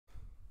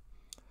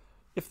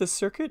If the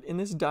circuit in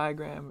this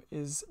diagram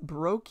is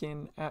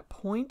broken at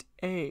point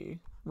A,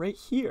 right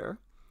here,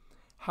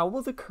 how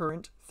will the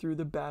current through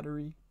the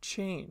battery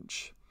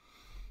change?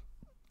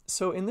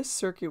 So in this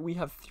circuit, we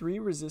have 3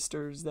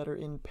 resistors that are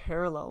in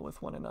parallel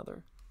with one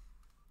another.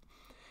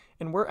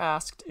 And we're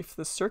asked if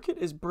the circuit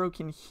is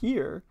broken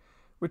here,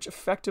 which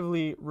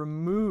effectively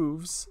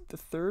removes the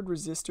 3rd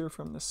resistor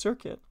from the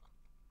circuit,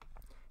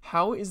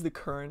 how is the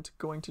current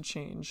going to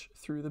change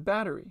through the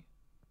battery?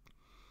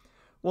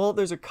 Well,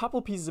 there's a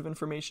couple pieces of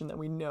information that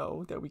we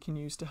know that we can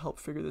use to help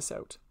figure this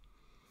out.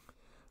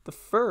 The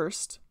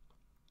first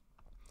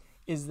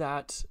is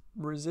that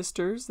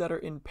resistors that are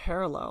in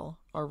parallel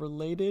are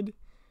related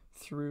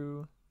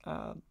through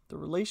the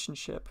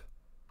relationship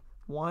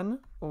 1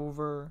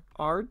 over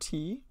RT,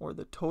 or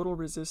the total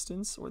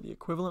resistance, or the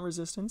equivalent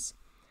resistance,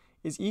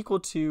 is equal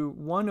to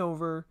 1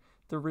 over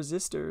the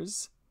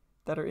resistors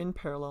that are in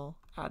parallel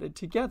added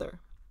together.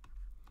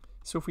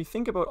 So if we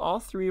think about all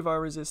 3 of our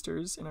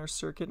resistors in our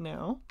circuit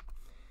now,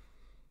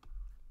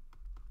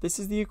 this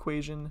is the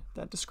equation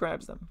that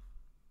describes them.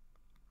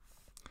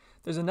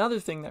 There's another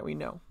thing that we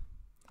know.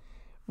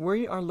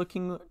 We are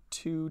looking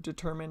to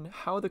determine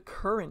how the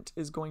current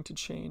is going to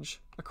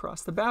change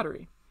across the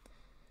battery.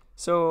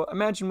 So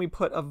imagine we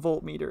put a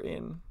voltmeter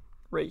in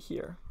right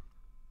here,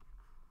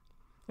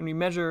 and we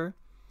measure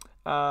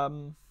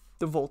the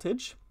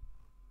voltage.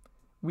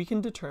 We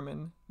can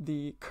determine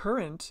the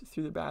current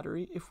through the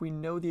battery if we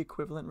know the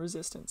equivalent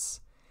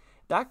resistance.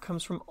 That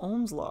comes from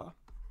Ohm's law,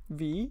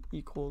 V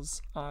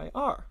equals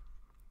IR.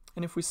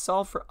 And if we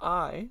solve for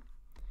I,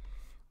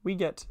 we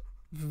get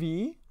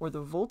V, or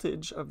the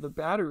voltage of the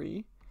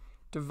battery,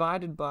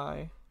 divided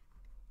by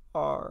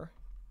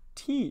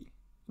RT.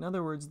 In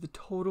other words, the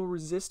total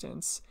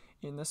resistance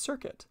in the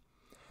circuit.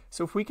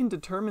 So if we can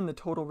determine the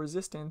total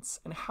resistance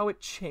and how it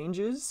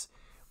changes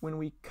when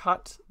we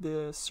cut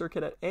the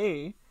circuit at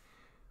A,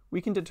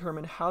 we can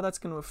determine how that's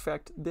going to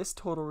affect this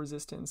total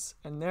resistance,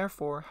 and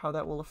therefore how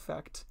that will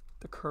affect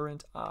the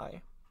current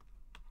I.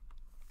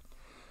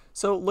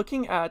 So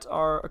looking at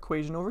our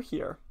equation over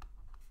here,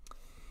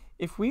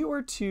 if we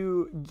were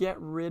to get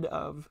rid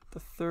of the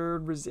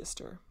 3rd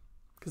resistor,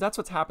 because that's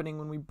what's happening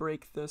when we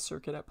break the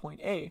circuit at point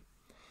A,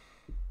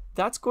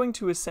 that's going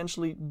to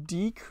essentially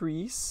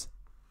decrease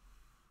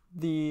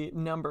the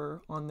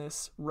number on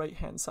this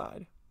right-hand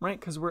side, right?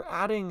 Because we're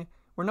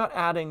not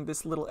adding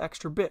this little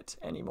extra bit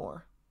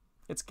anymore.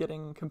 It's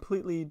getting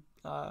completely,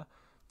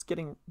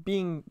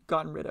 being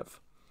gotten rid of.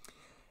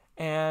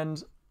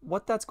 And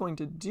what that's going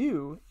to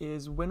do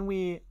is when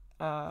we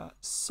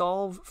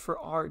solve for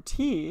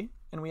RT,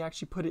 and we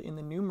actually put it in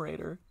the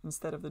numerator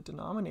instead of the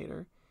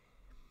denominator,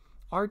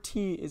 RT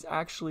is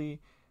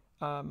actually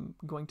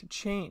going to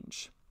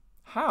change.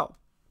 How?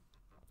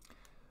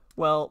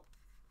 Well,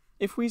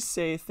 if we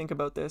think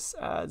about this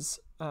as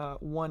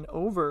 1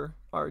 over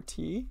RT,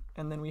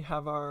 and then we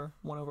have our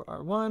 1 over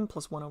R1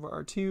 plus 1 over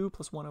R2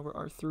 plus 1 over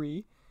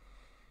R3,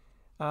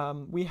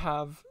 we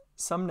have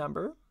some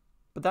number,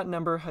 but that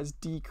number has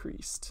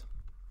decreased,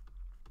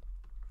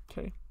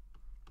 okay?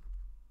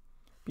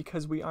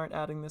 Because we aren't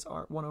adding this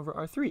 1 over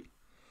R3.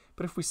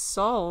 But if we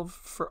solve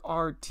for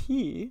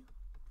RT,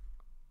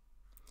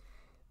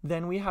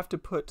 then we have to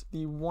put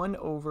the 1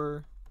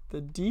 over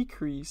the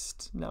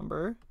decreased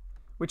number,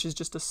 which is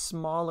just a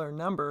smaller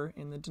number,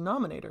 in the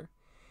denominator.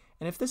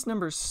 And if this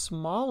number is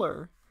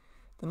smaller,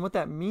 then what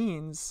that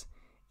means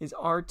is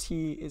RT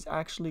is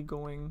actually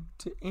going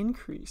to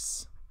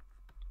increase,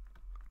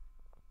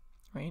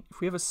 right?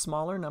 If we have a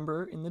smaller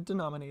number in the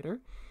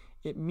denominator,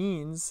 it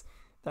means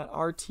that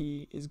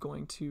RT is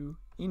going to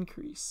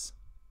increase.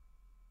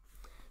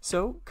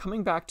 So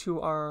coming back to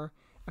our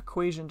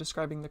equation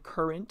describing the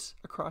current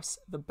across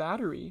the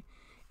battery,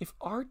 if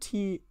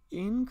RT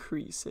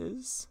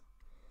increases,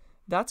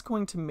 that's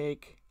going to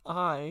make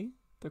I,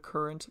 the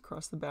current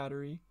across the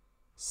battery,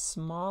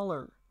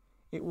 smaller.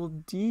 It will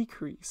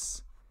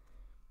decrease,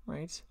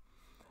 right?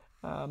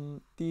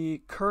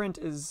 The current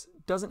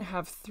doesn't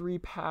have 3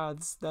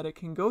 paths that it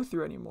can go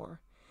through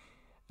anymore.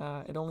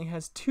 It only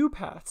has 2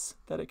 paths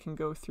that it can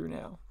go through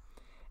now.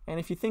 And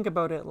if you think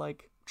about it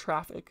like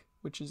traffic,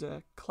 which is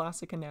a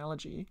classic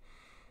analogy,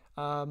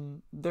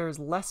 there's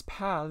less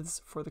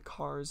paths for the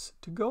cars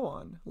to go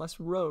on, less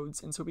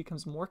roads, and so it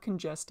becomes more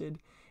congested,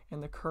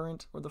 and the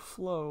current or the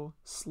flow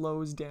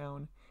slows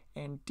down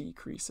and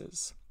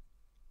decreases.